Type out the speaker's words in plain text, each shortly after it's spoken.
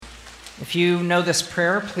If you know this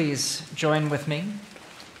prayer, please join with me.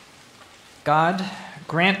 God,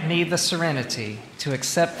 grant me the serenity to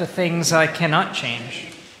accept the things I cannot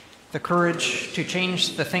change, the courage to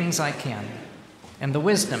change the things I can, and the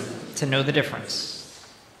wisdom to know the difference.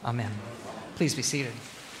 Amen. Please be seated.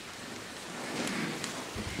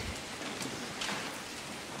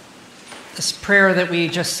 This prayer that we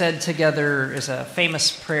just said together is a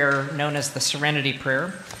famous prayer known as the Serenity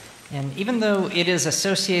Prayer. And even though it is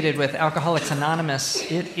associated with Alcoholics Anonymous,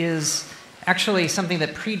 it is actually something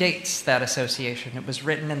that predates that association. It was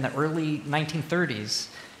written in the early 1930s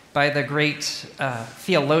by the great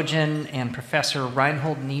theologian and professor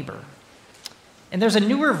Reinhold Niebuhr. And there's a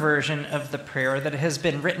newer version of the prayer that has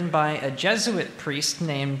been written by a Jesuit priest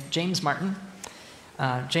named James Martin.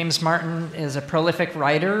 James Martin is a prolific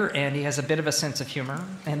writer, and he has a bit of a sense of humor.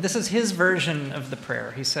 And this is his version of the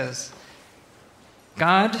prayer. He says,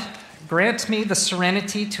 God, grant me the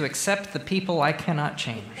serenity to accept the people I cannot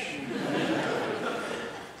change,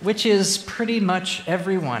 which is pretty much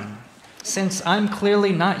everyone, since I'm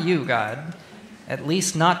clearly not you, God, at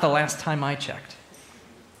least not the last time I checked.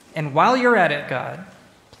 And while you're at it, God,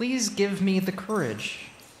 please give me the courage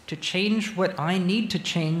to change what I need to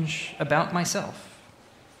change about myself,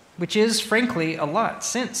 which is, frankly, a lot,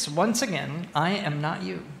 since, once again, I am not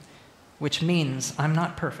you, which means I'm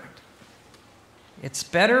not perfect. It's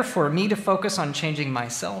better for me to focus on changing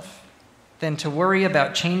myself than to worry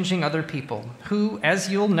about changing other people, who,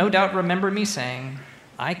 as you'll no doubt remember me saying,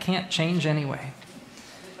 I can't change anyway.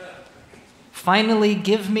 Finally,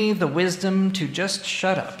 give me the wisdom to just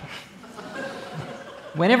shut up.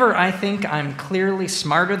 Whenever I think I'm clearly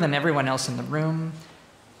smarter than everyone else in the room,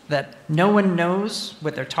 that no one knows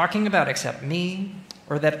what they're talking about except me,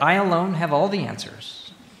 or that I alone have all the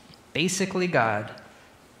answers. Basically, God,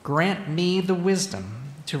 grant me the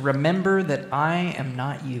wisdom to remember that I am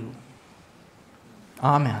not you.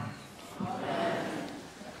 Amen. Amen.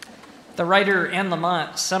 The writer Anne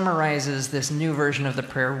Lamott summarizes this new version of the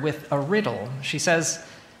prayer with a riddle. She says,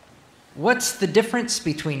 what's the difference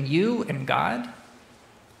between you and God?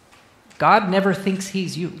 God never thinks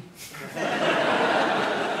he's you.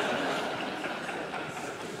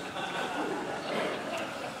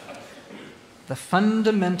 The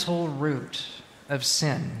fundamental root of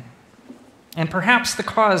sin, and perhaps the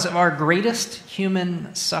cause of our greatest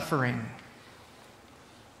human suffering,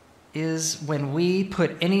 is when we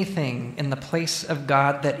put anything in the place of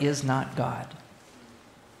God that is not God.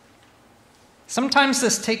 Sometimes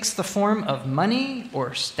this takes the form of money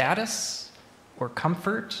or status or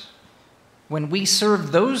comfort, when we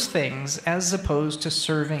serve those things as opposed to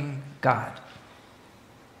serving God.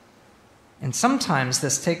 And sometimes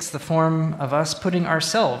this takes the form of us putting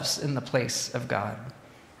ourselves in the place of God.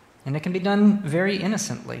 And it can be done very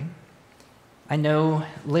innocently. I know,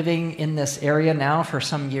 living in this area now for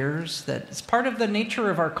some years, that it's part of the nature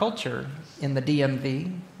of our culture in the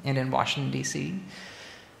DMV and in Washington, D.C.,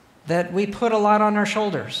 that we put a lot on our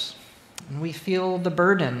shoulders, and we feel the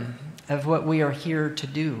burden of what we are here to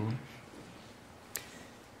do.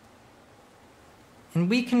 And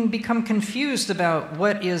we can become confused about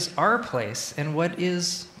what is our place and what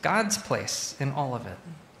is God's place in all of it.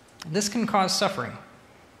 This can cause suffering.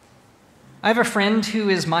 I have a friend who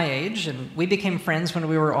is my age, and we became friends when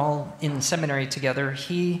we were all in seminary together.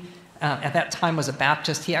 He, at that time, was a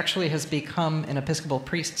Baptist. He actually has become an Episcopal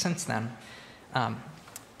priest since then.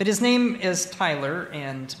 But his name is Tyler,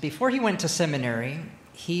 and before he went to seminary,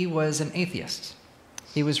 he was an atheist.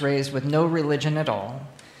 He was raised with no religion at all.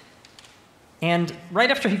 And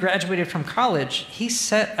right after he graduated from college, he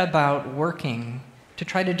set about working to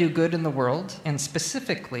try to do good in the world, and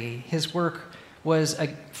specifically, his work was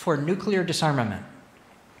for nuclear disarmament.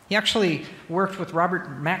 He actually worked with Robert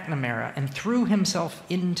McNamara and threw himself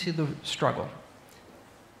into the struggle.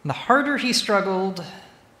 And the harder he struggled,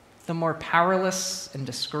 the more powerless and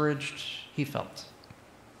discouraged he felt.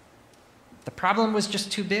 The problem was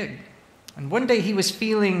just too big. And one day he was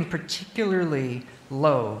feeling particularly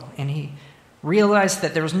low, and he realized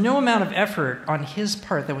that there was no amount of effort on his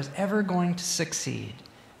part that was ever going to succeed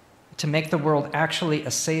to make the world actually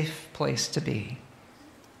a safe place to be.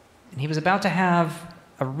 And he was about to have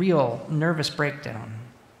a real nervous breakdown.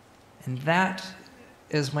 And that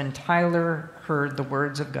is when Tyler heard the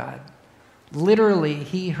words of God. Literally,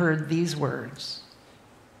 he heard these words: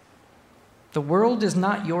 "The world is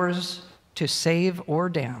not yours to save or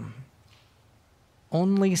damn.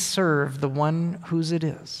 Only serve the one whose it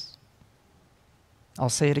is." I'll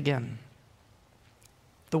say it again.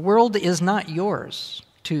 The world is not yours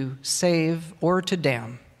to save or to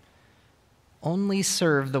damn. Only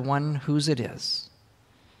serve the one whose it is.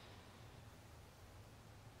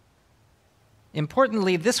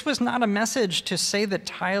 Importantly, this was not a message to say that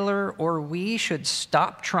Tyler or we should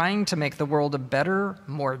stop trying to make the world a better,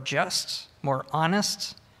 more just, more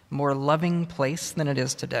honest, more loving place than it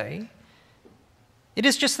is today. It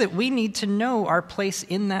is just that we need to know our place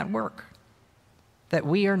in that work, that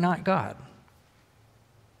we are not God.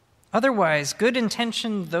 Otherwise, good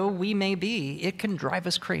intention though we may be, it can drive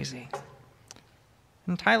us crazy.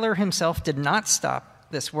 And Tyler himself did not stop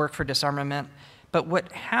this work for disarmament, but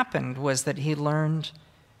what happened was that he learned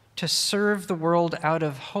to serve the world out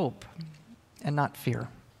of hope and not fear.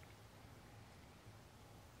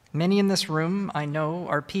 Many in this room, I know,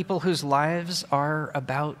 are people whose lives are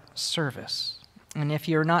about service. And if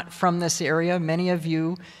you're not from this area, many of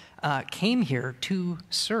you came here to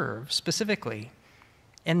serve specifically.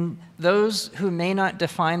 And those who may not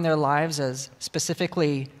define their lives as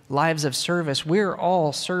specifically lives of service, we're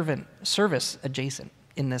all service adjacent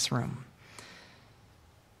in this room.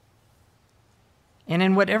 And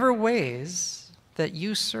in whatever ways that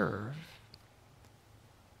you serve,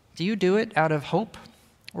 do you do it out of hope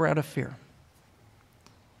or out of fear?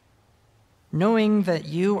 Knowing that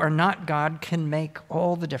you are not God can make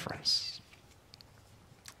all the difference.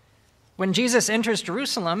 When Jesus enters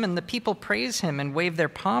Jerusalem and the people praise him and wave their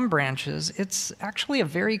palm branches, it's actually a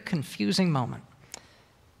very confusing moment.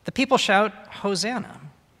 The people shout, "Hosanna,"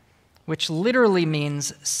 which literally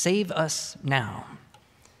means, "Save us now."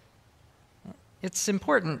 It's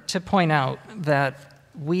important to point out that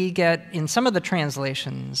we get, in some of the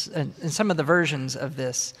translations, in some of the versions of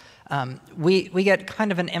this, we get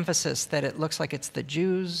kind of an emphasis that it looks like it's the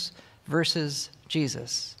Jews versus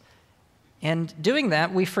Jesus. And doing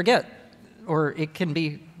that, we forget, or it can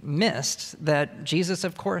be missed, that Jesus,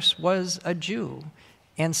 of course, was a Jew,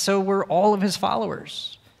 and so were all of his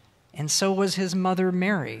followers, and so was his mother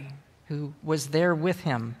Mary, who was there with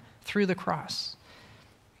him through the cross.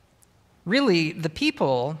 Really, the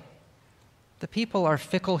people are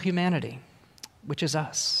fickle humanity, which is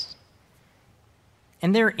us.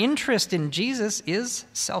 And their interest in Jesus is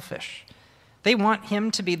selfish. They want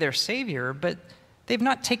him to be their Savior, but they've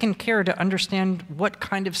not taken care to understand what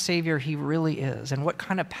kind of Savior he really is and what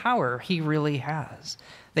kind of power he really has.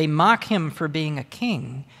 They mock him for being a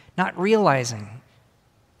king, not realizing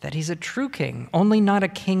that he's a true king, only not a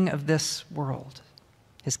king of this world.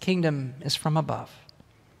 His kingdom is from above,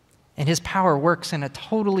 and his power works in a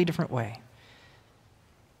totally different way.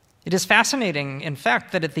 It is fascinating, in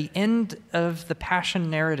fact, that at the end of the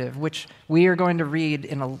Passion narrative, which we are going to read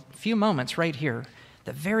in a few moments right here,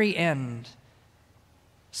 the very end,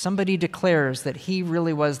 somebody declares that he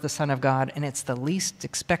really was the Son of God, and it's the least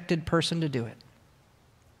expected person to do it.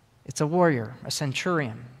 It's a warrior, a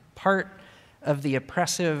centurion, part of the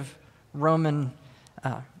oppressive Roman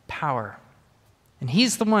power. And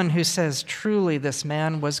he's the one who says, truly, this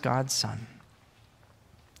man was God's son,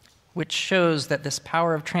 which shows that this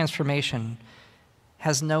power of transformation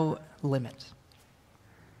has no limit.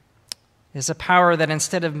 It is a power that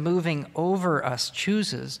instead of moving over us,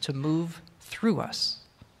 chooses to move through us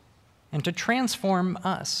and to transform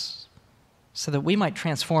us so that we might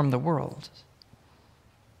transform the world.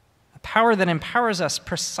 A power that empowers us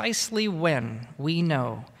precisely when we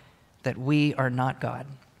know that we are not God.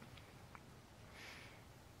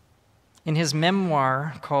 In his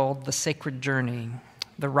memoir called The Sacred Journey,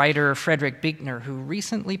 the writer Frederick Buechner, who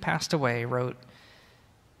recently passed away, wrote,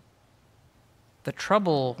 "The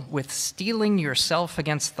trouble with steeling yourself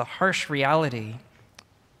against the harsh reality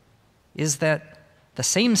is that the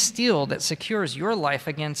same steel that secures your life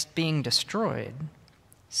against being destroyed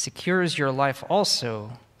secures your life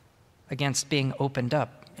also against being opened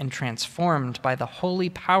up and transformed by the holy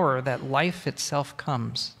power that life itself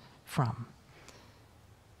comes from."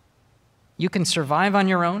 You can survive on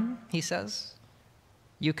your own, he says.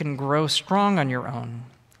 You can grow strong on your own,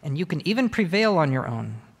 and you can even prevail on your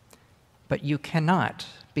own, but you cannot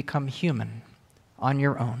become human on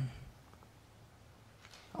your own.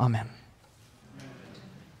 Amen.